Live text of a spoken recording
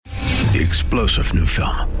The explosive new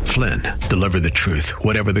film, Flynn, deliver the truth,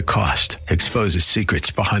 whatever the cost. Exposes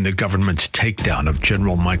secrets behind the government's takedown of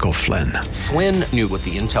General Michael Flynn. Flynn knew what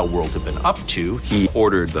the intel world had been up to. He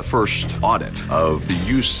ordered the first audit of the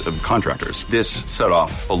use of contractors. This set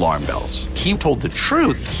off alarm bells. He told the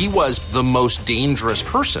truth. He was the most dangerous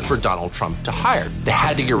person for Donald Trump to hire. They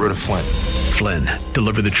had to get rid of Flynn. Flynn,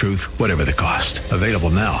 deliver the truth, whatever the cost. Available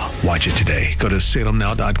now. Watch it today. Go to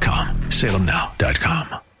salemnow.com.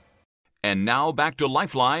 salemnow.com. And now back to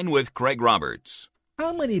Lifeline with Craig Roberts.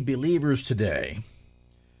 How many believers today,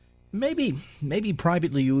 maybe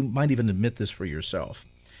privately you might even admit this for yourself,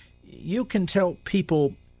 you can tell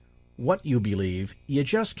people what you believe, you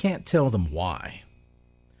just can't tell them why.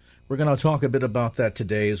 We're going to talk a bit about that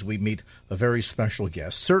today as we meet a very special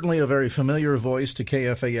guest, certainly a very familiar voice to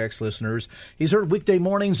KFAX listeners. He's heard weekday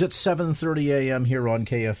mornings at 7:30 a.m. here on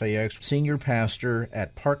KFAX, senior pastor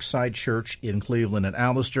at Parkside Church in Cleveland. And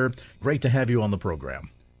Alistair, great to have you on the program.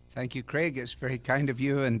 Thank you, Craig. It's very kind of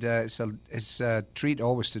you, and it's a treat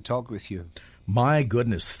always to talk with you. My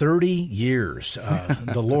goodness, 30 years.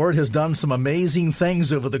 The Lord has done some amazing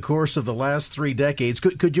things over the course of the last 3 decades.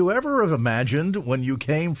 Could you ever have imagined when you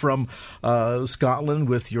came from Scotland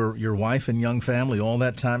with your wife and young family all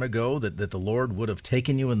that time ago that the Lord would have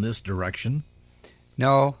taken you in this direction?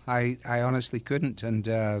 No, I honestly couldn't. And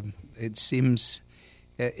it seems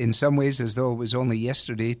in some ways as though it was only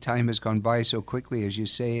yesterday. Time has gone by so quickly, as you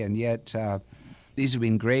say, and yet these have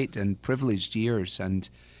been great and privileged years, and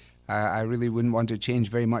I really wouldn't want to change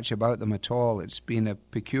very much about them at all. It's been a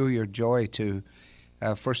peculiar joy to,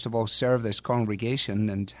 first of all, serve this congregation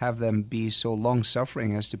and have them be so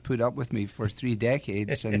long-suffering as to put up with me for 3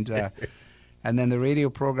 decades. And then the radio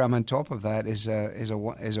program on top of that is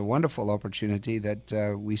a wonderful opportunity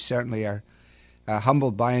that we certainly are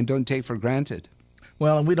humbled by and don't take for granted.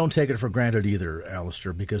 Well, and we don't take it for granted either,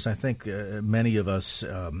 Alistair, because I think many of us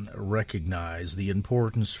recognize the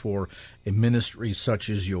importance for a ministry such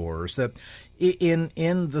as yours that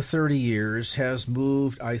in the 30 years has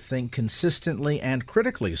moved, I think, consistently and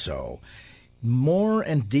critically so, more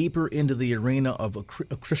and deeper into the arena of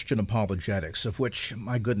Christian apologetics, of which,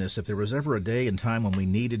 my goodness, if there was ever a day and time when we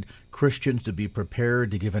needed Christians to be prepared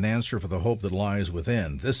to give an answer for the hope that lies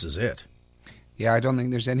within, this is it. Yeah, I don't think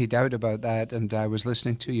there's any doubt about that. And I was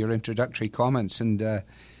listening to your introductory comments, and I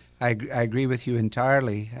agree with you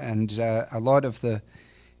entirely. And a lot of the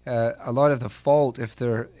fault, if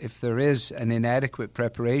there is an inadequate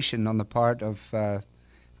preparation on the part of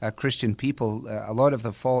Christian people, a lot of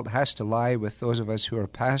the fault has to lie with those of us who are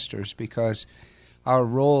pastors, because our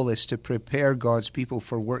role is to prepare God's people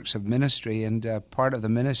for works of ministry, and part of the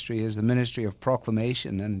ministry is the ministry of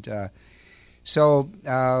proclamation. And So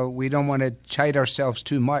we don't want to chide ourselves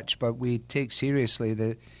too much, but we take seriously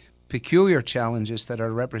the peculiar challenges that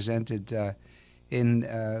are represented in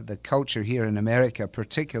the culture here in America,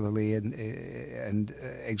 particularly and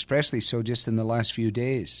expressly so just in the last few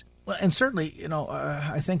days. Well, and certainly,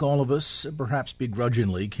 I think all of us, perhaps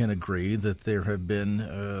begrudgingly, can agree that there have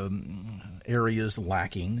been areas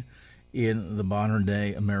lacking in the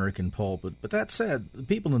modern-day American pulpit. But that said, the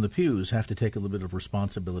people in the pews have to take a little bit of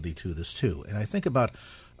responsibility to this, too. And I think about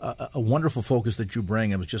a wonderful focus that you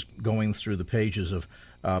bring. I was just going through the pages of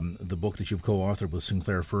the book that you've co-authored with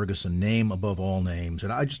Sinclair Ferguson, Name Above All Names.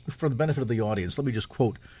 And I just, for the benefit of the audience, let me just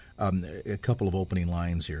quote a couple of opening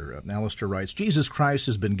lines here. Alistair writes, Jesus Christ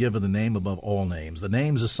has been given the name above all names. The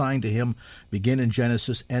names assigned to him begin in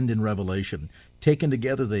Genesis, end in Revelation. Taken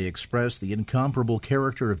together, they express the incomparable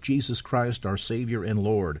character of Jesus Christ, our Savior and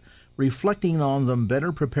Lord. Reflecting on them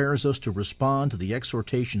better prepares us to respond to the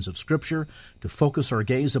exhortations of Scripture, to focus our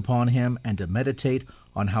gaze upon him, and to meditate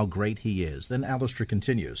on how great he is. Then Alistair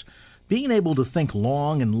continues, being able to think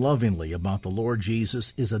long and lovingly about the Lord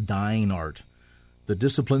Jesus is a dying art. The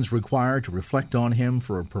disciplines required to reflect on him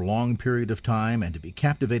for a prolonged period of time and to be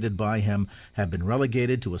captivated by him have been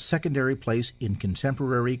relegated to a secondary place in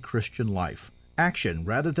contemporary Christian life. Action,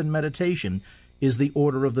 rather than meditation, is the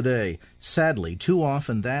order of the day. Sadly, too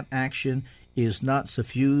often that action is not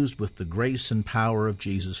suffused with the grace and power of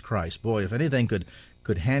Jesus Christ. Boy, if anything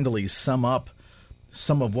could handily sum up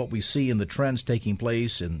some of what we see in the trends taking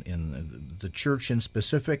place in the church in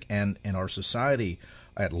specific and in our society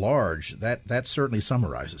at large, that certainly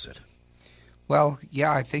summarizes it. Well,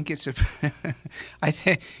 yeah, I think it's I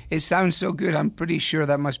think it sounds so good. I'm pretty sure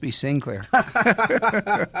that must be Sinclair.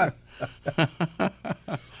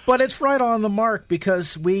 But it's right on the mark,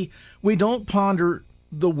 because we don't ponder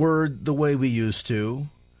the Word the way we used to.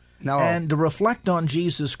 No. And to reflect on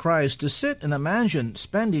Jesus Christ, to sit and imagine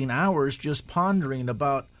spending hours just pondering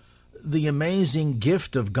about the amazing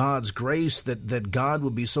gift of God's grace that God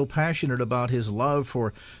would be so passionate about his love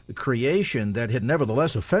for the creation that had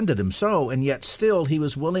nevertheless offended him so, and yet still he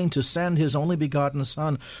was willing to send his only begotten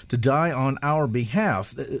Son to die on our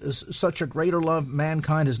behalf. Such a greater love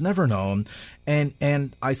mankind has never known.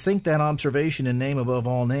 And I think that observation in Name Above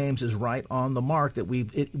All Names is right on the mark, that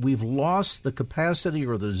we've lost the capacity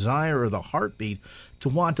or the desire or the heartbeat to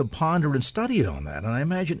want to ponder and study on that. And I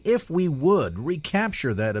imagine if we would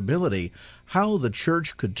recapture that ability, how the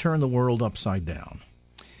church could turn the world upside down.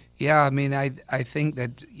 Yeah, I mean, I think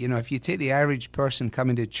that, if you take the average person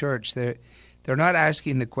coming to church, they're not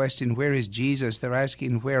asking the question, where is Jesus? They're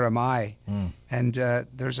asking, where am I? And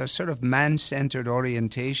there's a sort of man-centered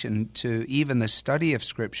orientation to even the study of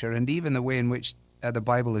Scripture and even the way in which the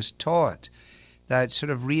Bible is taught that sort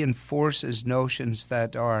of reinforces notions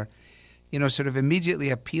that are sort of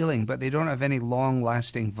immediately appealing, but they don't have any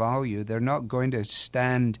long-lasting value. They're not going to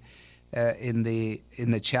stand in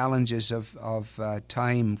the challenges of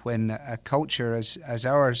time when a culture as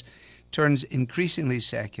ours turns increasingly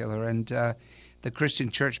secular, and the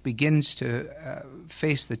Christian church begins to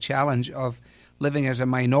face the challenge of living as a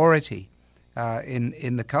minority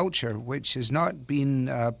in the culture, which has not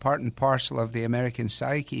been part and parcel of the American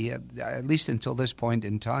psyche, at least until this point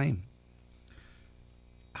in time.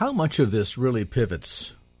 How much of this really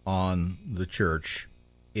pivots on the church,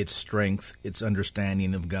 its strength, its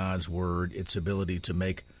understanding of God's Word, its ability to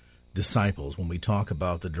make disciples when we talk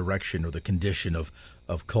about the direction or the condition of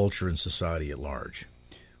culture and society at large?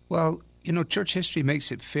 Well, church history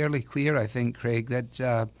makes it fairly clear, I think, Craig,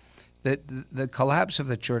 that the collapse of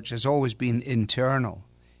the church has always been internal.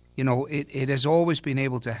 It has always been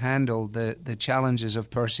able to handle the challenges of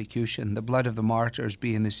persecution, the blood of the martyrs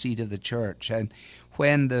being the seed of the church. And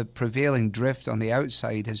when the prevailing drift on the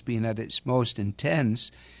outside has been at its most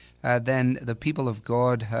intense, then the people of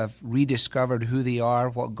God have rediscovered who they are,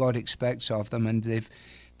 what God expects of them, and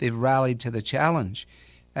they've rallied to the challenge.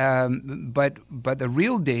 But the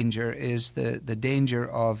real danger is the danger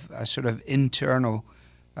of a sort of internal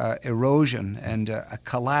erosion and a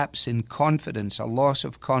collapse in confidence, a loss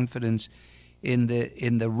of confidence in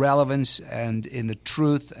the relevance and in the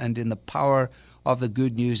truth and in the power of the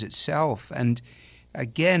good news itself. And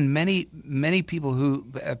again, many people who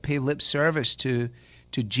pay lip service to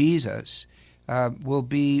Jesus will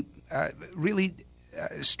be really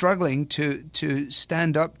struggling to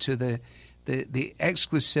stand up to the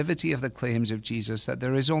exclusivity of the claims of Jesus, that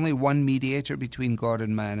there is only one mediator between God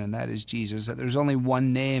and man, and that is Jesus, that there's only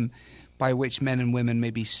one name by which men and women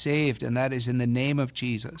may be saved, and that is in the name of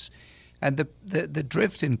Jesus. And the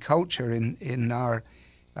drift in culture, in our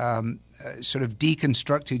sort of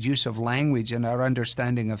deconstructed use of language and our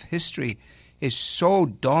understanding of history is so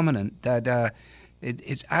dominant that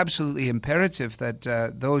it's absolutely imperative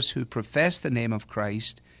that those who profess the name of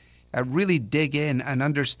Christ really dig in and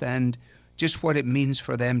understand just what it means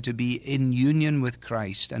for them to be in union with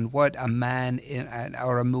Christ and what a man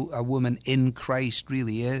or a woman in Christ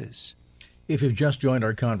really is. If you've just joined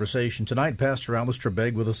our conversation tonight, Pastor Alistair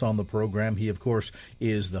Begg with us on the program. He, of course,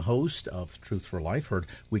 is the host of Truth for Life, heard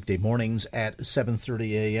weekday mornings at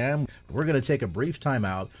 7:30 a.m. We're going to take a brief time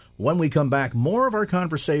out. When we come back, more of our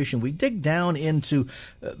conversation. We dig down into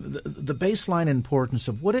the baseline importance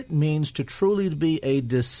of what it means to truly be a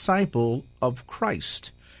disciple of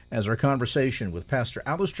Christ, as our conversation with Pastor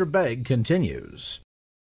Alistair Begg continues.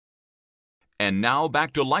 And now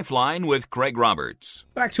back to Lifeline with Craig Roberts.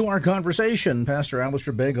 Back to our conversation. Pastor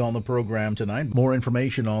Alistair Begg on the program tonight. More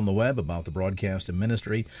information on the web about the broadcast and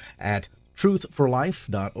ministry at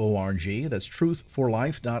truthforlife.org. That's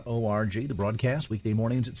truthforlife.org. The broadcast weekday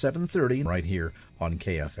mornings at 7:30 right here on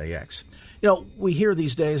KFAX. We hear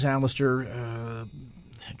these days, Alistair,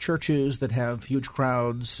 churches that have huge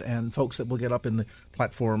crowds and folks that will get up in the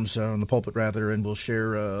platforms, on the pulpit rather, and will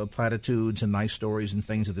share platitudes and nice stories and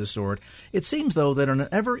things of this sort. It seems, though, that on an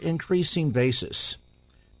ever-increasing basis,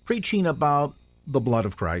 preaching about the blood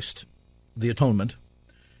of Christ, the atonement,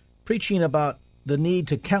 preaching about the need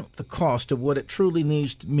to count the cost of what it truly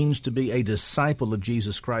means to be a disciple of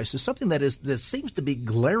Jesus Christ is something that seems to be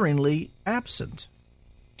glaringly absent.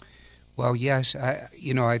 Well, yes,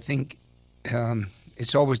 I think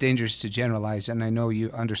it's always dangerous to generalize, and I know you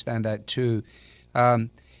understand that too.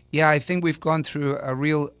 I think we've gone through a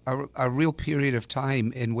real period of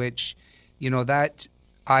time in which, that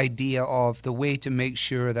idea of the way to make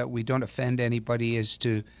sure that we don't offend anybody is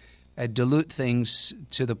to dilute things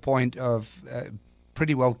to the point of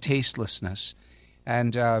pretty well tastelessness.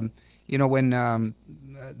 And when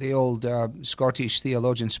the old Scottish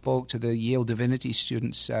theologian spoke to the Yale Divinity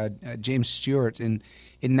students, James Stewart, in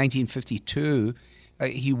 1952.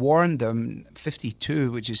 he warned them,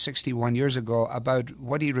 52, which is 61 years ago, about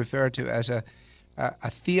what he referred to as a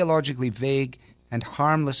theologically vague and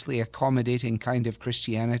harmlessly accommodating kind of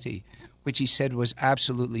Christianity, which he said was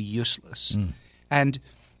absolutely useless. And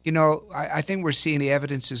I think we're seeing the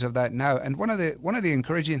evidences of that now. And one of the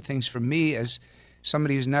encouraging things for me as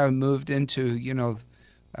somebody who's now moved into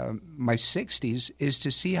my 60s is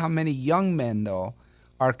to see how many young men though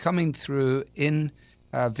are coming through in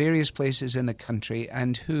various places in the country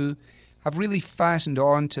and who have really fastened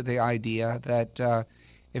on to the idea that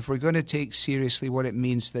if we're going to take seriously what it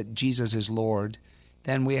means that Jesus is Lord,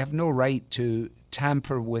 then we have no right to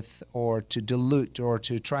tamper with or to dilute or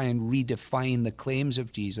to try and redefine the claims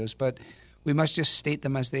of Jesus, but we must just state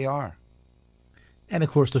them as they are. And,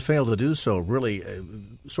 of course, to fail to do so really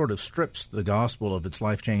sort of strips the gospel of its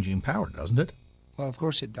life-changing power, doesn't it? Well, of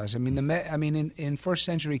course it does. I mean, in first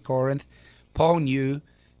century Corinth, Paul knew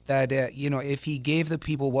that, if he gave the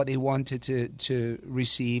people what they wanted to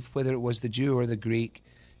receive, whether it was the Jew or the Greek,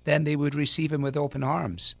 then they would receive him with open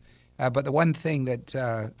arms. But the one thing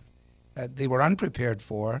that they were unprepared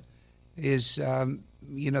for is,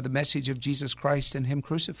 the message of Jesus Christ and him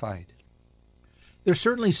crucified. There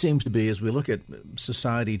certainly seems to be, as we look at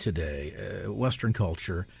society today, Western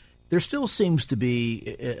culture, there still seems to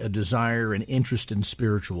be a desire and interest in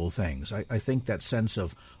spiritual things. I think that sense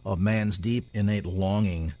of man's deep, innate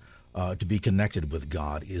longing to be connected with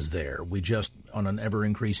God is there. We just, on an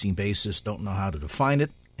ever-increasing basis, don't know how to define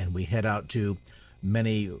it, and we head out to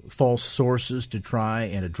many false sources to try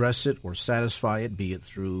and address it or satisfy it, be it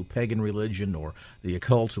through pagan religion or the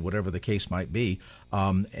occult or whatever the case might be.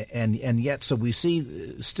 And yet, so we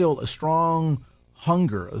see still a strong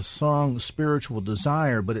hunger, a strong spiritual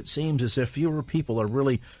desire, but it seems as if fewer people are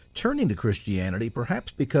really turning to Christianity,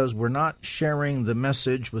 perhaps because we're not sharing the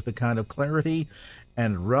message with the kind of clarity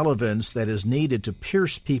and relevance that is needed to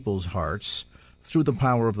pierce people's hearts through the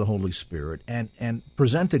power of the Holy Spirit and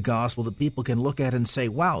present a gospel that people can look at and say,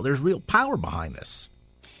 wow, there's real power behind this.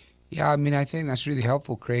 Yeah, I mean, I think that's really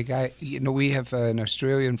helpful, Craig. We have an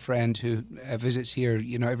Australian friend who visits here,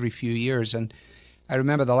 every few years, and I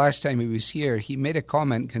remember the last time he was here, he made a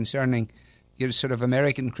comment concerning sort of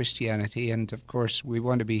American Christianity, and of course we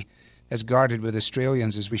want to be as guarded with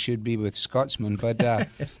Australians as we should be with Scotsmen, but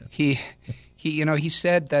he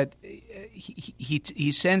said that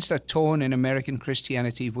he sensed a tone in American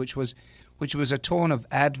Christianity which was a tone of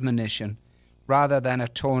admonition rather than a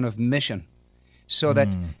tone of mission. So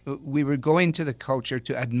that we were going to the culture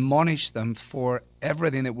to admonish them for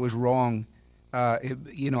everything that was wrong,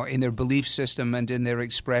 in their belief system and in their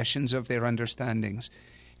expressions of their understandings.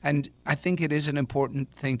 And I think it is an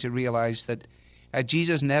important thing to realize that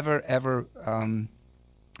Jesus never ever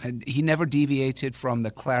he never deviated from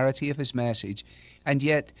the clarity of his message, and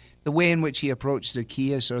yet the way in which he approached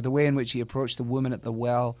Zacchaeus or the way in which he approached the woman at the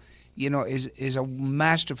well, is a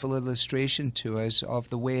masterful illustration to us of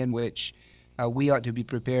the way in which we ought to be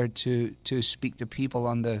prepared to speak to people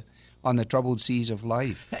on the troubled seas of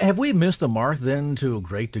life. Have we missed the mark then to a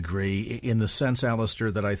great degree in the sense,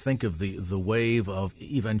 Alistair, that I think of the wave of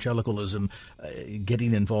evangelicalism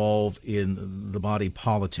getting involved in the body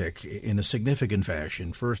politic in a significant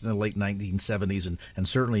fashion, first in the late 1970s and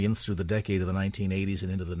certainly in through the decade of the 1980s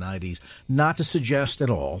and into the 90s, not to suggest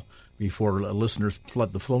at all, before listeners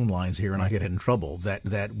flood the phone lines here and I get in trouble,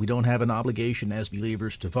 that we don't have an obligation as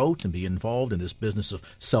believers to vote and be involved in this business of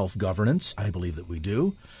self-governance. I believe that we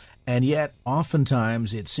do. And yet,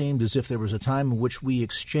 oftentimes, it seemed as if there was a time in which we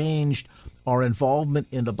exchanged our involvement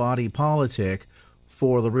in the body politic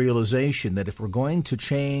for the realization that if we're going to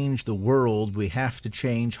change the world, we have to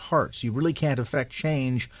change hearts. You really can't affect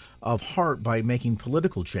change of heart by making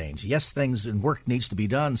political change. Yes, things and work needs to be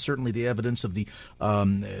done. Certainly the evidence of the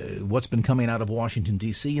what's been coming out of Washington,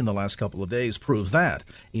 D.C. in the last couple of days proves that.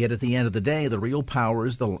 Yet at the end of the day, the real power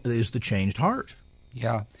is the changed heart.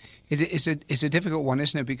 Yeah. It's a difficult one,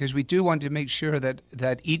 isn't it? Because we do want to make sure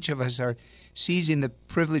that each of us are seizing the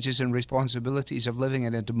privileges and responsibilities of living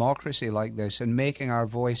in a democracy like this and making our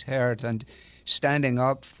voice heard and standing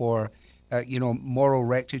up for, moral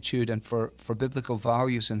rectitude and for biblical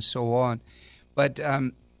values and so on. But,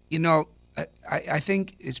 I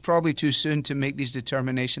think it's probably too soon to make these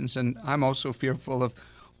determinations, and I'm also fearful of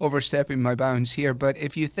overstepping my bounds here. But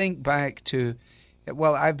if you think back to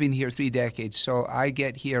well, I've been here 3 decades, so I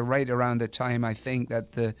get here right around the time I think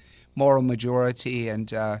that the moral majority and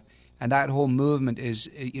that whole movement is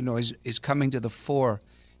coming to the fore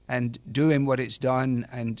and doing what it's done,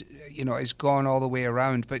 and it's gone all the way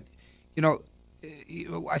around. But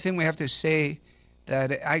I think we have to say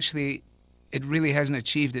that actually it really hasn't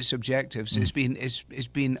achieved its objectives. It's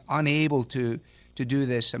been unable to do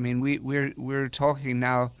this. I mean, we're talking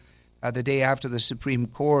now the day after the Supreme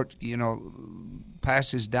Court,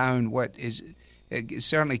 passes down what is it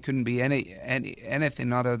certainly couldn't be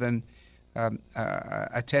anything other than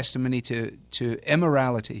a testimony to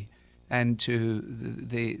immorality and to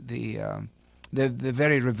the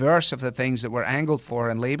very reverse of the things that we're angled for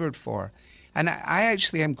and labored for. And I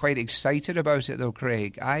actually am quite excited about it, though,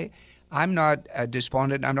 Craig. I'm not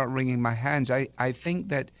despondent. I'm not wringing my hands. I think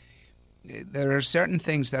that there are certain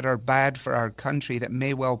things that are bad for our country that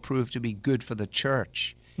may well prove to be good for the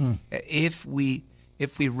church. If we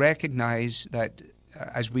recognize that,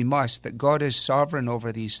 as we must, that God is sovereign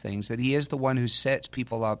over these things, that he is the one who sets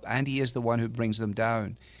people up and he is the one who brings them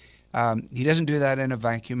down. He doesn't do that in a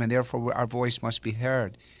vacuum, and therefore our voice must be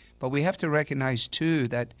heard. But we have to recognize, too,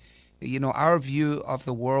 that our view of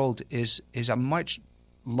the world is a much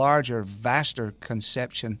larger, vaster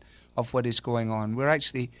conception of what is going on. We're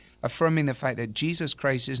actually affirming the fact that Jesus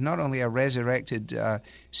Christ is not only a resurrected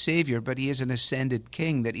Savior, but he is an ascended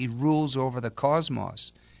King, that he rules over the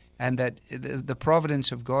cosmos, and that the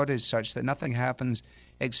providence of God is such that nothing happens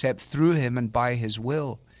except through him and by his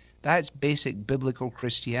will. That's basic biblical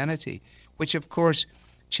Christianity, which of course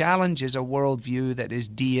challenges a worldview that is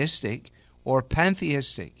deistic or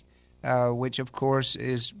pantheistic, which of course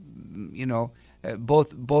is,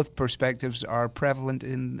 both perspectives are prevalent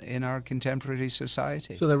in our contemporary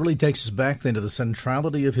society. So that really takes us back then to the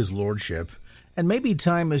centrality of his lordship, and maybe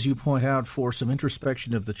time, as you point out, for some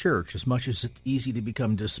introspection of the church. As much as it's easy to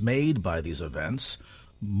become dismayed by these events,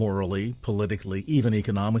 morally, politically, even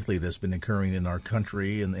economically, that's been occurring in our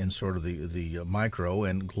country and in sort of the micro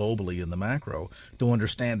and globally in the macro, to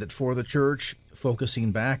understand that for the church,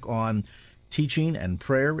 focusing back on teaching and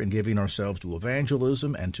prayer and giving ourselves to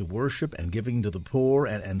evangelism and to worship and giving to the poor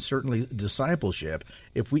and certainly discipleship,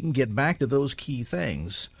 if we can get back to those key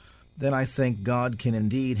things, then I think God can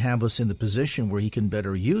indeed have us in the position where he can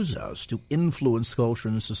better use us to influence culture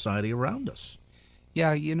and society around us.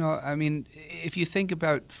 Yeah, I mean, if you think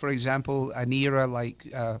about, for example, an era like,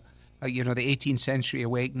 the 18th century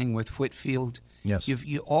awakening with Whitefield, yes,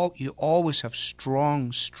 you always have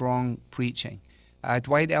strong preaching.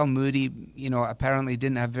 Dwight L. Moody, apparently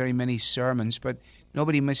didn't have very many sermons, but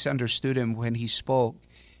nobody misunderstood him when he spoke.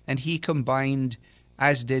 And he combined,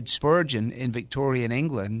 as did Spurgeon in Victorian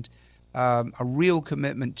England, a real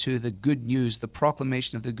commitment to the good news, the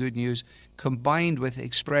proclamation of the good news, combined with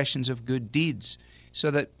expressions of good deeds, so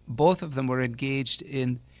that both of them were engaged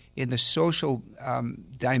in the social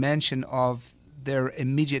dimension of their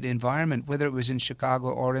immediate environment, whether it was in Chicago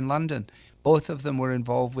or in London. Both of them were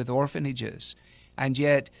involved with orphanages. And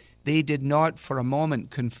yet they did not for a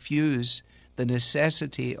moment confuse the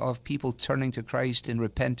necessity of people turning to Christ in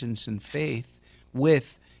repentance and faith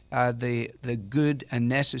with the good and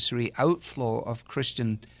necessary outflow of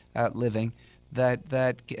Christian living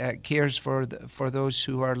that cares for those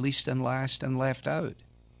who are least and last and left out.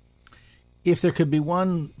 If there could be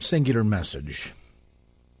one singular message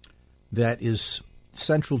that is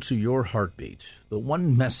central to your heartbeat, the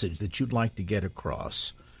one message that you'd like to get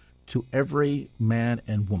across to every man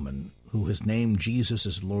and woman who has named Jesus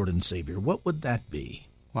as Lord and Savior, what would that be?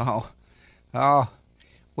 Wow. Oh,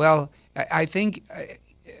 well, I think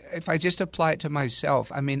if I just apply it to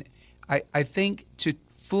myself, I mean, I think to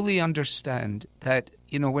fully understand that,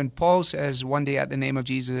 when Paul says one day at the name of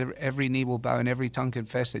Jesus, every knee will bow and every tongue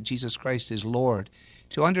confess that Jesus Christ is Lord,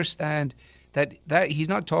 to understand that he's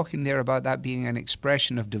not talking there about that being an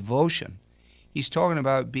expression of devotion. He's talking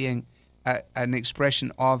about being an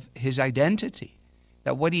expression of his identity.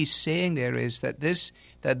 That what he's saying there is that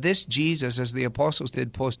this Jesus, as the apostles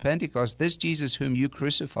did post-Pentecost, this Jesus whom you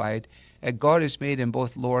crucified, God has made him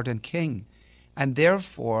both Lord and King. And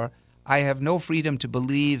therefore, I have no freedom to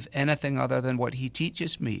believe anything other than what he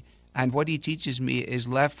teaches me. And what he teaches me is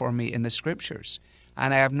left for me in the Scriptures.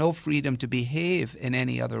 And I have no freedom to behave in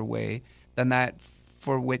any other way than that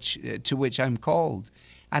to which I'm called.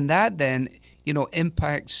 And that then,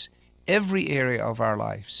 impacts every area of our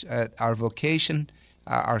lives, our vocation,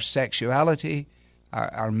 our sexuality,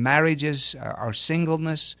 our marriages, our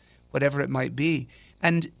singleness, whatever it might be.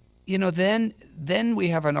 And, then we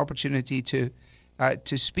have an opportunity to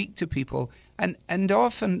speak to people. And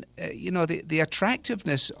often, the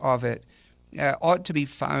attractiveness of it ought to be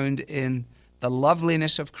found in the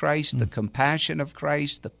loveliness of Christ, the compassion of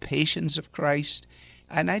Christ, the patience of Christ.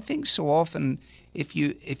 And I think so often, if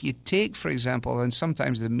you take, for example, and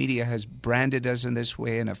sometimes the media has branded us in this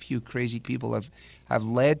way, and a few crazy people have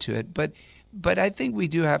led to it, but I think we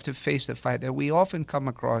do have to face the fact that we often come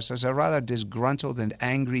across as a rather disgruntled and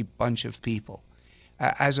angry bunch of people,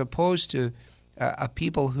 as opposed to a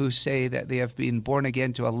people who say that they have been born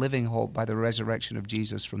again to a living hope by the resurrection of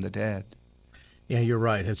Jesus from the dead. Yeah, you're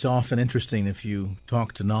right. It's often interesting if you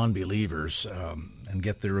talk to non-believers and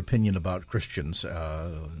get their opinion about Christians.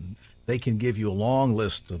 They can give you a long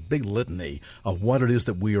list, a big litany of what it is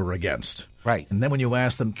that we are against. Right. And then when you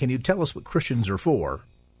ask them, can you tell us what Christians are for?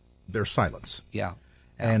 There's silence. Yeah.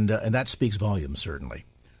 And that speaks volumes, certainly.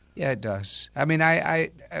 Yeah, it does. I mean, I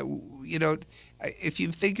if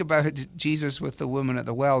you think about Jesus with the woman at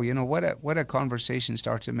the well, what a conversation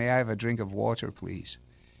starter. May I have a drink of water, please?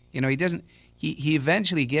 He doesn't. He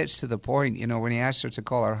eventually gets to the point, when he asks her to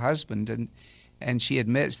call her husband, and she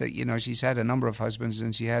admits that she's had a number of husbands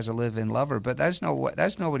and she has a live-in lover. But that's not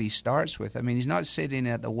what he starts with. I mean, he's not sitting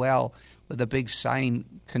at the well with a big sign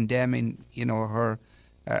condemning her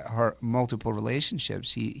multiple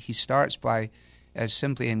relationships. He starts by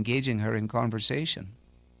simply engaging her in conversation.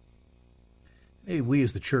 Hey, we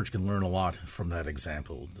as the church can learn a lot from that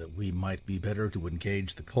example, that we might be better to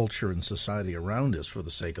engage the culture and society around us for the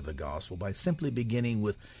sake of the gospel by simply beginning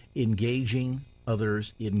with engaging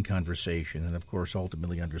others in conversation and, of course,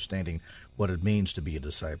 ultimately understanding what it means to be a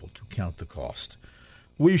disciple, to count the cost.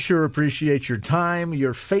 We sure appreciate your time,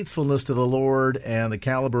 your faithfulness to the Lord, and the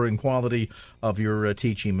caliber and quality of your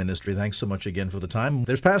teaching ministry. Thanks so much again for the time.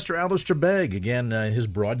 There's Pastor Alistair Begg. Again, his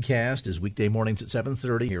broadcast is weekday mornings at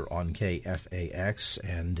 7:30 here on KFAX.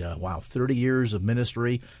 And, 30 years of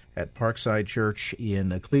ministry at Parkside Church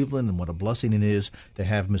in Cleveland, and what a blessing it is to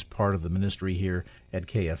have him as part of the ministry here at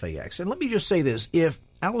KFAX. And let me just say this. If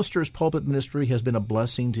Alistair's pulpit ministry has been a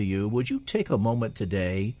blessing to you, would you take a moment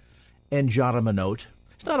today and jot him a note?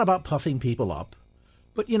 It's not about puffing people up,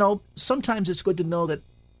 but, sometimes it's good to know that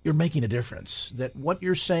you're making a difference, that what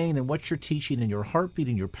you're saying and what you're teaching and your heartbeat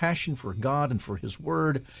and your passion for God and for His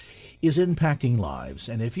Word is impacting lives.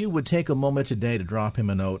 And if you would take a moment today to drop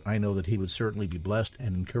him a note, I know that he would certainly be blessed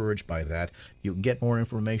and encouraged by that. You can get more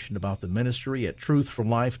information about the ministry at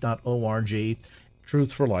truthforlife.org,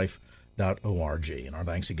 truthforlife.org. And our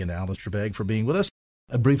thanks again to Alistair Begg for being with us.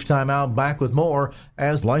 A brief time out, back with more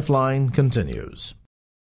as Lifeline continues.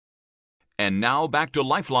 And now back to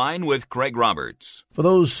Lifeline with Craig Roberts. For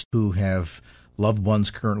those who have loved ones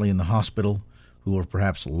currently in the hospital, who have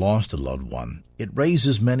perhaps lost a loved one, it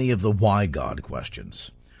raises many of the why God questions.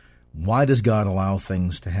 Why does God allow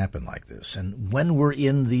things to happen like this? And when we're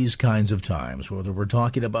in these kinds of times, whether we're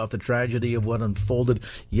talking about the tragedy of what unfolded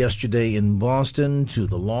yesterday in Boston, to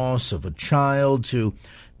the loss of a child, to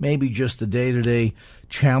maybe just the day-to-day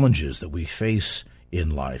challenges that we face in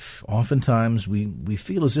life, oftentimes we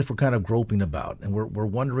feel as if we're kind of groping about, and we're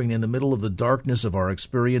wondering in the middle of the darkness of our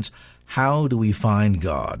experience, how do we find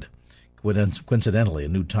God? Coincidentally, a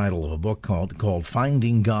new title of a book called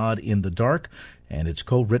Finding God in the Dark, and it's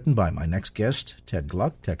co-written by my next guest, Ted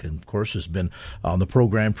Gluck. Ted, of course, has been on the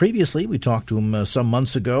program previously. We talked to him some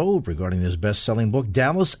months ago regarding his best-selling book,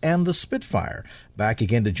 Dallas and the Spitfire. Back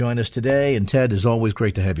again to join us today, and Ted, it's always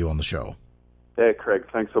great to have you on the show. Hey, Craig,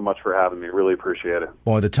 thanks so much for having me. Really appreciate it.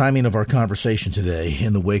 Boy, the timing of our conversation today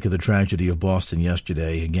in the wake of the tragedy of Boston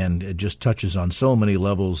yesterday, again, it just touches on so many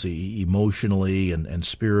levels emotionally and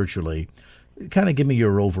spiritually. Kind of give me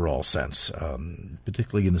your overall sense,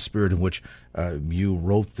 particularly in the spirit in which you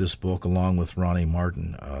wrote this book along with Ronnie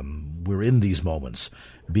Martin. We're in these moments,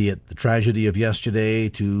 be it the tragedy of yesterday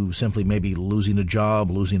to simply maybe losing a job,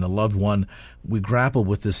 losing a loved one. We grapple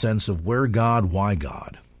with this sense of where God, why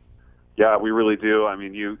God? Yeah, we really do. I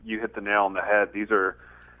mean, you hit the nail on the head. These are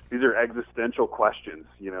existential questions.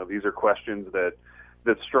 These are questions that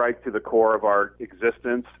strike to the core of our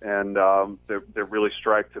existence, and they really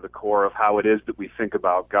strike to the core of how it is that we think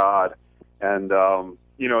about God. And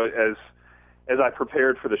as I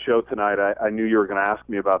prepared for the show tonight, I knew you were going to ask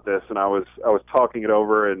me about this, and I was talking it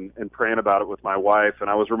over and praying about it with my wife, and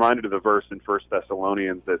I was reminded of the verse in 1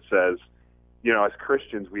 Thessalonians that says, as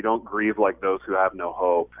Christians, we don't grieve like those who have no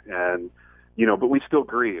hope. And, but we still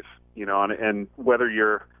grieve, and whether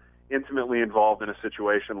you're intimately involved in a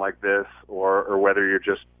situation like this or whether you're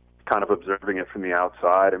just kind of observing it from the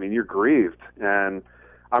outside, I mean, you're grieved. And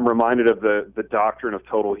I'm reminded of the doctrine of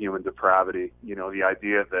total human depravity, the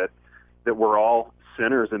idea that we're all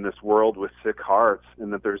sinners in this world with sick hearts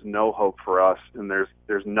and that there's no hope for us and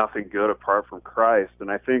there's nothing good apart from Christ.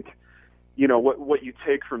 And I think, what you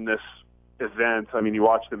take from this event, I mean, you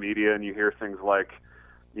watch the media and you hear things like,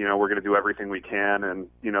 we're going to do everything we can, and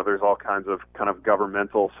there's all kinds of kind of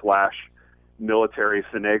governmental / military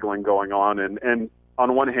finagling going on, and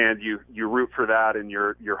on one hand you root for that and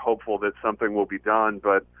you're hopeful that something will be done,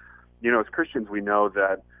 but as Christians we know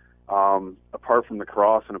that apart from the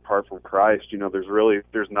cross and apart from Christ,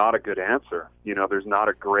 there's not a good answer. There's not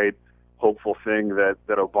a great hopeful thing that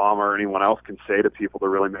Obama or anyone else can say to people to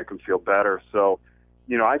really make them feel better. So,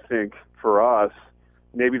 I think for us,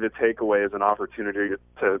 maybe the takeaway is an opportunity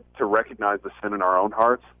to recognize the sin in our own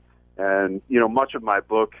hearts. And, much of my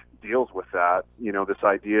book deals with that, this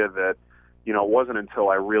idea that, it wasn't until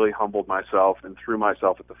I really humbled myself and threw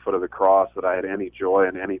myself at the foot of the cross that I had any joy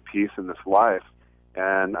and any peace in this life.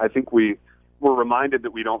 And I think we're reminded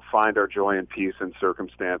that we don't find our joy and peace in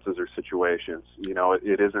circumstances or situations.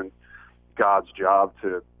 It isn't God's job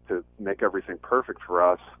to make everything perfect for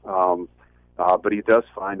us. But he does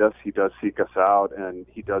find us, he does seek us out, and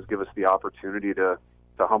he does give us the opportunity to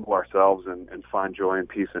humble ourselves and find joy and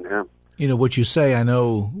peace in him. What you say, I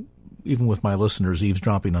know, even with my listeners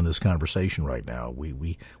eavesdropping on this conversation right now,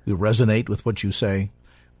 we resonate with what you say.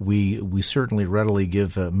 We certainly readily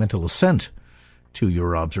give mental assent to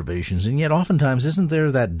your observations, and yet oftentimes isn't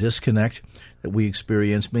there that disconnect that we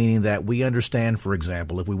experience, meaning that we understand, for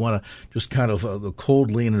example, if we want to just kind of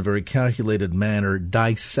coldly in a very calculated manner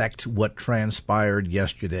dissect what transpired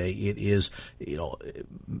yesterday, it is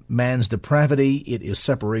man's depravity, it is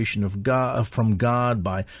separation of God from God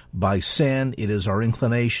by sin, it is our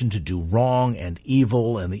inclination to do wrong and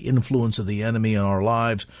evil and the influence of the enemy in our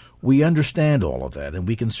lives. We understand all of that, and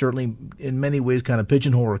we can certainly, in many ways, kind of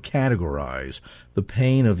pigeonhole or categorize the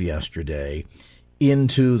pain of yesterday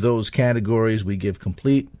into those categories. We give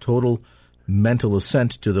complete, total mental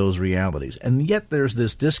assent to those realities. And yet there's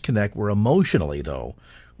this disconnect where emotionally, though,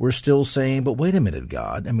 we're still saying, but wait a minute,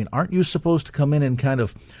 God, aren't you supposed to come in and kind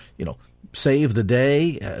of, save the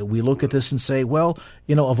day? We look at this and say, well,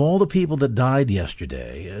 of all the people that died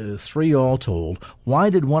yesterday, 3 all told, why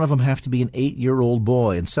did one of them have to be an 8-year-old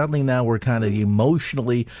boy? And suddenly now we're kind of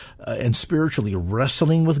emotionally and spiritually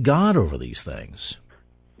wrestling with God over these things.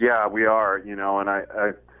 Yeah, we are, and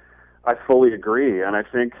I fully agree. And I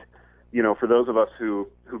think, for those of us who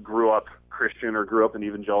grew up Christian or grew up in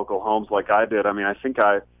evangelical homes like I did, I think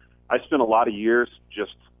I spent a lot of years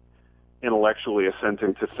just intellectually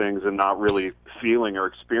assenting to things and not really feeling or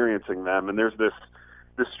experiencing them. And there's this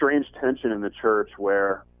strange tension in the church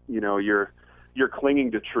where, you're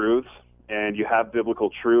clinging to truth and you have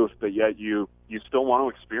biblical truth, but yet you still want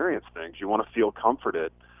to experience things. You want to feel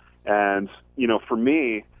comforted. And, for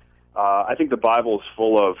me, I think the Bible is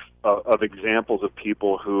full of examples of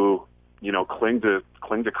people who, cling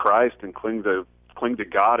to Christ and cling to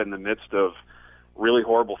God in the midst of really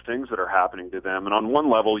horrible things that are happening to them. And on one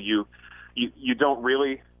level, you don't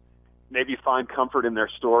really maybe find comfort in their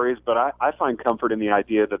stories, but I find comfort in the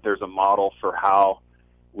idea that there's a model for how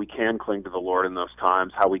we can cling to the Lord in those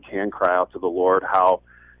times, how we can cry out to the Lord, how,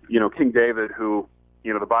 King David, who,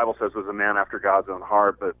 the Bible says was a man after God's own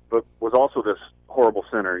heart, but was also this horrible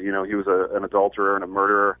sinner. He was an adulterer and a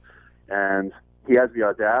murderer, and he has the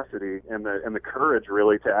audacity and the courage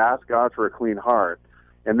really to ask God for a clean heart.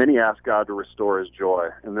 And then he asked God to restore his joy.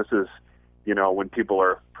 And this is, when people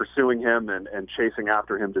are pursuing him and chasing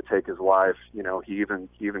after him to take his life, he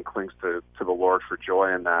even clings to the Lord for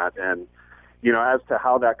joy in that. And, as to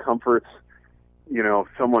how that comforts,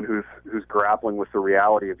 someone who's grappling with the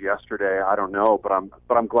reality of yesterday, I don't know, but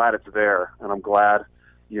I'm glad it's there. And I'm glad,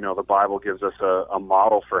 the Bible gives us a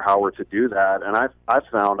model for how we're to do that. And I've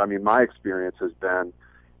found, my experience has been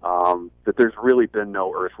that there's really been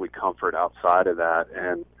no earthly comfort outside of that.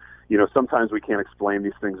 And, sometimes we can't explain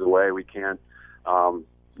these things away. We can't,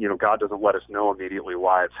 God doesn't let us know immediately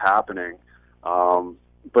why it's happening.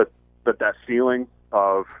 But that feeling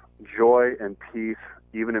of joy and peace,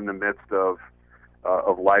 even in the midst of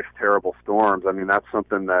life's terrible storms, that's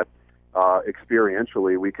something that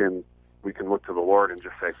experientially we can look to the Lord and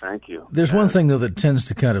just say thank you. There's one thing, though, that tends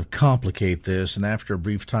to kind of complicate this, and after a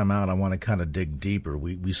brief time out, I want to kind of dig deeper.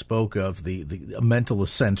 We spoke of the mental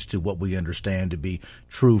assent to what we understand to be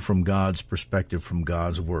true from God's perspective, from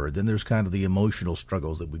God's Word. Then there's kind of the emotional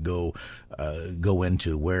struggles that we go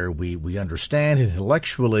into, where we understand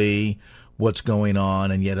intellectually what's going on,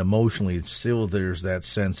 and yet emotionally still there's that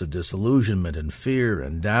sense of disillusionment and fear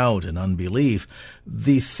and doubt and unbelief.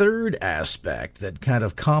 The third aspect that kind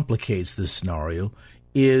of complicates this scenario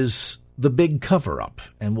is the big cover-up,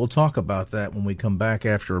 and we'll talk about that when we come back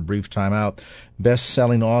after a brief time out.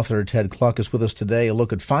 Best-selling author Ted Kluck is with us today, a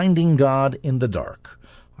look at Finding God in the Dark.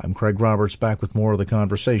 I'm Craig Roberts, back with more of the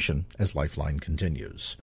conversation as Lifeline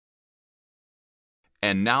continues.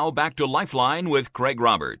 And now back to Lifeline with Craig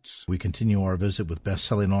Roberts. We continue our visit with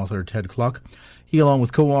best-selling author Ted Kluck. He, along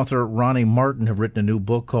with co-author Ronnie Martin, have written a new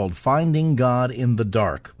book called Finding God in the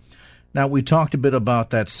Dark. Now, we talked a bit about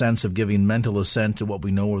that sense of giving mental assent to what we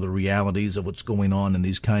know are the realities of what's going on in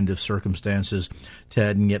these kind of circumstances,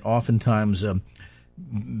 Ted, and yet oftentimes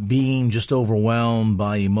being just overwhelmed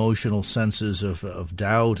by emotional senses of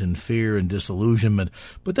doubt and fear and disillusionment.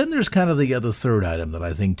 But then there's kind of the other third item that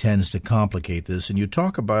I think tends to complicate this, and you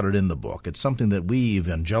talk about it in the book. It's something that we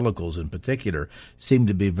evangelicals in particular seem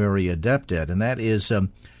to be very adept at, and that is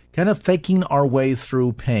kind of faking our way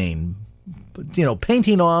through pain. You know,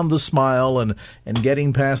 painting on the smile and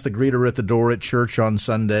getting past the greeter at the door at church on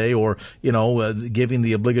Sunday, or, you know, giving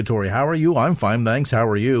the obligatory, "How are you? I'm fine, thanks. How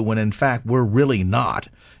are you?" when in fact we're really not.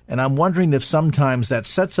 And I'm wondering if sometimes that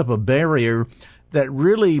sets up a barrier that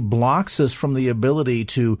really blocks us from the ability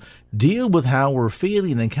to deal with how we're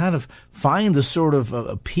feeling and kind of find the sort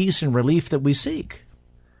of peace and relief that we seek.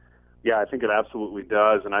 Yeah, I think it absolutely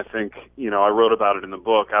does. And I think, you know, I wrote about it in the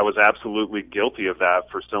book. I was absolutely guilty of that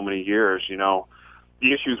for so many years. You know,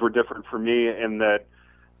 the issues were different for me in that,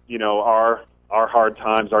 you know, our hard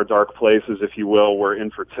times, our dark places, if you will, were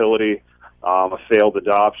infertility, a failed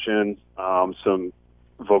adoption, some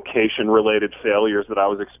vocation-related failures that I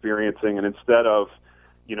was experiencing. And instead of,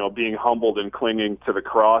 you know, being humbled and clinging to the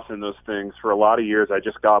cross and those things, for a lot of years I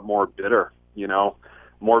just got more bitter, you know,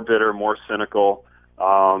 more bitter, more cynical.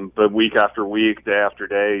 But week after week, day after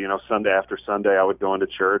day, you know, Sunday after Sunday, I would go into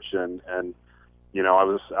church and you know, I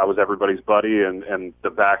was everybody's buddy and the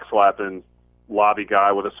backslapping lobby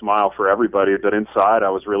guy with a smile for everybody. But inside, I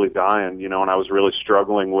was really dying, you know, and I was really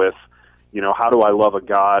struggling with, you know, how do I love a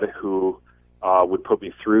God who would put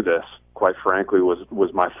me through this? Quite frankly,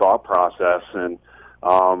 was my thought process, and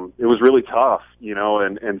it was really tough, you know.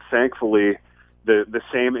 And thankfully, the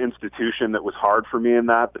same institution that was hard for me in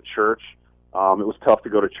that, the church. It was tough to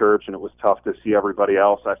go to church, and it was tough to see everybody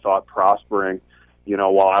else, I thought, prospering, you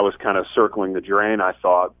know, while I was kind of circling the drain, I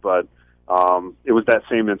thought. But it was that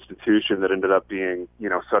same institution that ended up being, you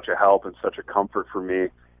know, such a help and such a comfort for me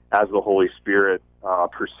as the Holy Spirit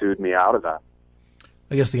pursued me out of that.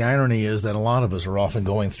 I guess the irony is that a lot of us are often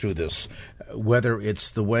going through this, whether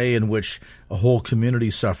it's the way in which a whole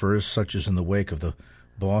community suffers, such as in the wake of the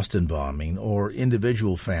Boston bombing, or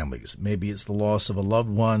individual families. Maybe it's the loss of a loved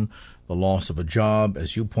one, the loss of a job.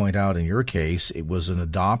 As you point out in your case, it was an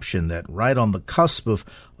adoption that right on the cusp of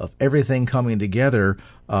everything coming together,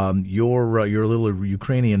 your little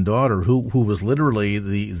Ukrainian daughter, who was literally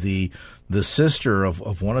the sister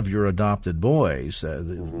of one of your adopted boys.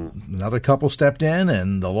 Another couple stepped in,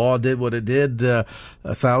 and the law did what it did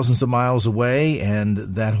thousands of miles away, and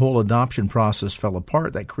that whole adoption process fell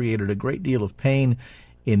apart. That created a great deal of pain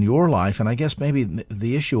in your life. And I guess maybe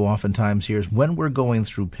the issue oftentimes here is when we're going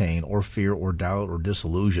through pain or fear or doubt or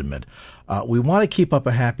disillusionment, we want to keep up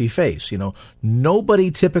a happy face. You know,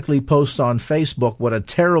 nobody typically posts on Facebook what a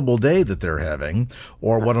terrible day that they're having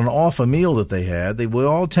or what an awful meal that they had. We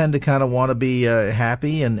all tend to kind of want to be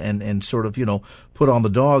happy and sort of, you know, put on the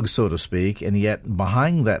dog, so to speak. And yet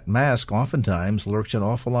behind that mask oftentimes lurks an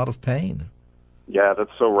awful lot of pain. Yeah,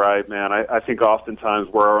 that's so right, man. I think oftentimes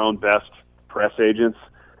we're our own best press agents.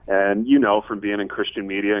 And, you know, from being in Christian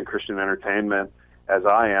media and Christian entertainment, as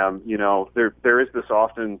I am, you know, there is this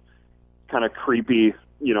often kind of creepy,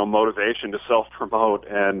 you know, motivation to self-promote.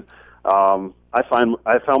 And I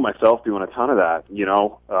found myself doing a ton of that, you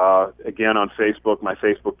know. Again, on Facebook, my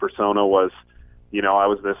Facebook persona was, you know, I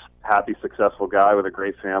was this happy, successful guy with a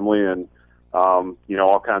great family and, you know,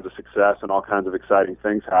 all kinds of success and all kinds of exciting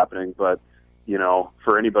things happening. But, you know,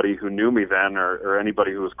 for anybody who knew me then or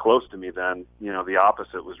anybody who was close to me then, you know, the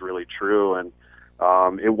opposite was really true. And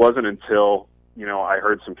it wasn't until, you know, I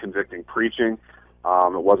heard some convicting preaching.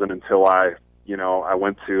 It wasn't until I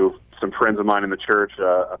went to some friends of mine in the church,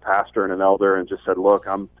 a pastor and an elder, and just said, look,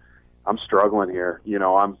 I'm struggling here. You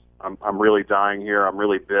know, I'm really dying here. I'm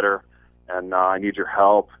really bitter, and I need your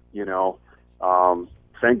help. You know,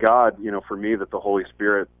 thank God, you know, for me that the Holy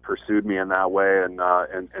Spirit pursued me in that way and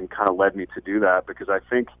kind of led me to do that, because I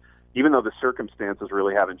think even though the circumstances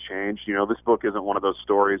really haven't changed, you know, this book isn't one of those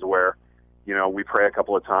stories where, you know, we pray a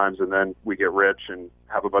couple of times and then we get rich and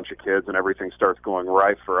have a bunch of kids and everything starts going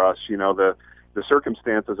right for us. You know, the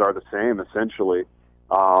circumstances are the same essentially,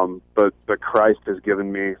 but Christ has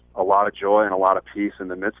given me a lot of joy and a lot of peace in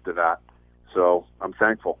the midst of that. So I'm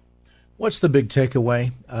thankful. What's the big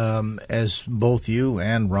takeaway? As both you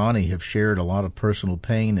and Ronnie have shared a lot of personal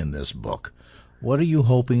pain in this book, what are you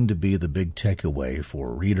hoping to be the big takeaway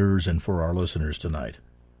for readers and for our listeners tonight?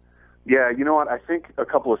 Yeah, you know what? I think a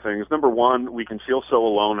couple of things. Number one, we can feel so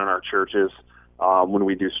alone in our churches when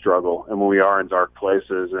we do struggle and when we are in dark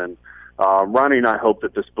places. And Ronnie and I hope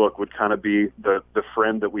that this book would kind of be the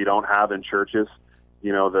friend that we don't have in churches,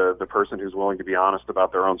 you know, the person who's willing to be honest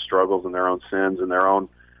about their own struggles and their own sins and their own,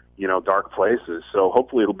 you know, dark places. So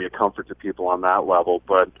hopefully it'll be a comfort to people on that level.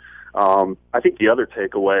 But I think the other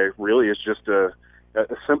takeaway really is just to,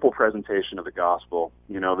 a simple presentation of the gospel.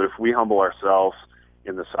 That if we humble ourselves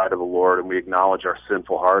in the sight of the Lord and we acknowledge our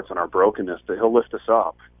sinful hearts and our brokenness, that He'll lift us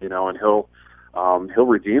up, and He'll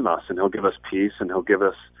redeem us, and He'll give us peace, and He'll give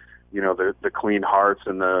us, the clean hearts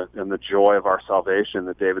and the joy of our salvation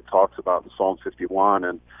that David talks about in Psalm 51.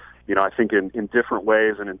 And, I think in different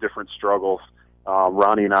ways and in different struggles,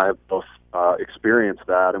 Ronnie and I have both experienced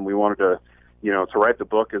that, and we wanted to write the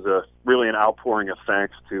book as really an outpouring of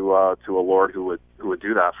thanks to a Lord who would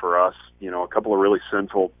do that for us, a couple of really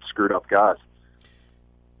sinful, screwed up guys.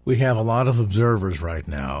 We have a lot of observers right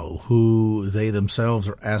now who they themselves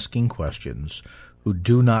are asking questions, who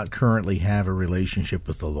do not currently have a relationship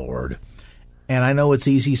with the Lord. And I know it's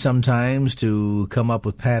easy sometimes to come up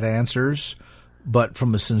with pat answers, but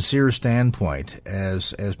from a sincere standpoint,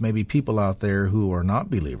 as maybe people out there who are not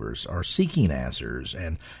believers are seeking answers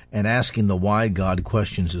and asking the why God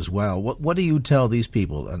questions as well, what do you tell these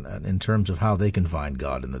people in terms of how they can find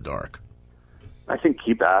God in the dark? I think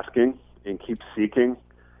keep asking and keep seeking,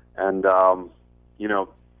 and the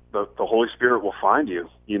Holy Spirit will find you.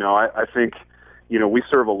 I think we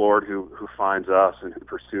serve a Lord who finds us and who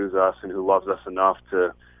pursues us and who loves us enough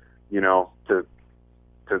to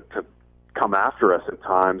come after us at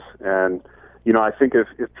times. And, I think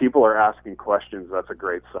if people are asking questions, that's a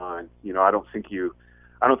great sign. I don't think you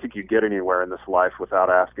get anywhere in this life without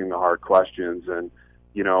asking the hard questions. And,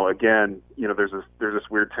 again, there's this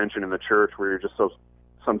weird tension in the church where you're just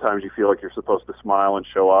sometimes you feel like you're supposed to smile and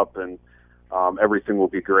show up and everything will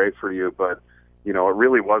be great for you. But, it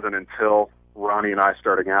really wasn't until Ronnie and I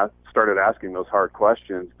started asking those hard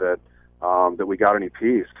questions that we got any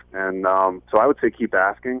peace. And so I would say keep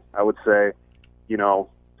asking. I would say,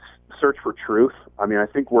 search for truth. I mean, I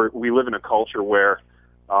think we live in a culture where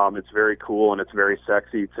it's very cool and it's very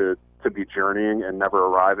sexy to be journeying and never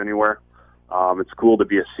arrive anywhere. It's cool to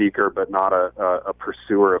be a seeker but not a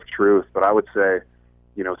pursuer of truth. But I would say,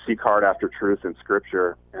 seek hard after truth in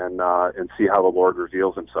Scripture and see how the Lord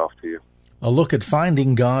reveals Himself to you. A look at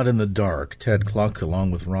finding God in the dark. Ted Kluck, along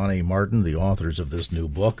with Ronnie Martin, the authors of this new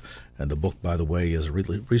book. And the book, by the way, is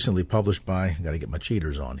recently published by, got to get my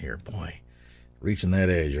cheaters on here. Boy, reaching that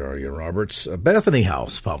age, are you, Roberts? Bethany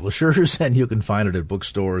House Publishers, and you can find it at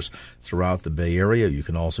bookstores throughout the Bay Area. You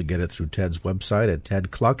can also get it through Ted's website at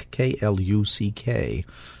tedkluck,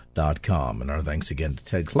 KLUCK.com. And our thanks again to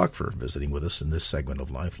Ted Kluck for visiting with us in this segment of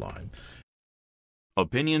Lifeline.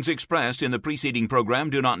 Opinions expressed in the preceding program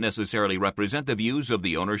do not necessarily represent the views of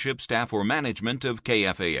the ownership, staff, or management of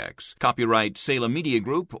KFAX. Copyright Salem Media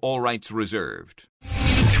Group, all rights reserved.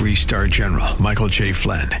 3-star General Michael J.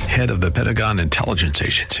 Flynn, head of the Pentagon Intelligence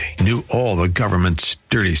Agency, knew all the government's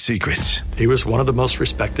dirty secrets. He was one of the most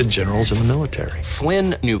respected generals in the military.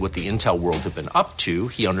 Flynn knew what the intel world had been up to.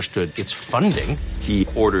 He understood its funding. He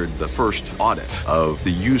ordered the first audit of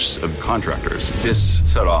the use of contractors. This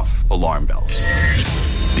set off alarm bells.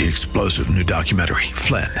 The explosive new documentary,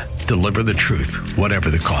 Flynn, Deliver the Truth, Whatever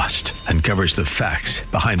the Cost, uncovers the facts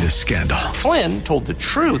behind this scandal. Flynn told the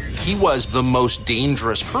truth. He was the most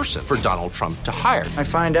dangerous person for Donald Trump to hire. I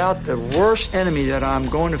find out the worst enemy that I'm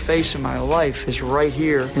going to face in my life is right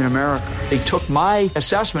here in America. They took my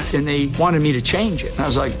assessment and they wanted me to change it. And I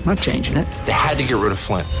was like, I'm not changing it. They had to get rid of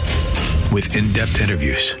Flynn. With in-depth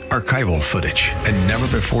interviews, archival footage, and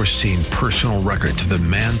never-before-seen personal records of the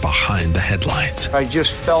man behind the headlines. I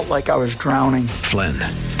just felt like I was drowning. Flynn,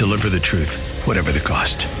 Deliver the Truth, Whatever the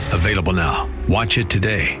Cost. Available now. Watch it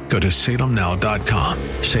today. Go to salemnow.com.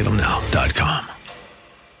 salemnow.com.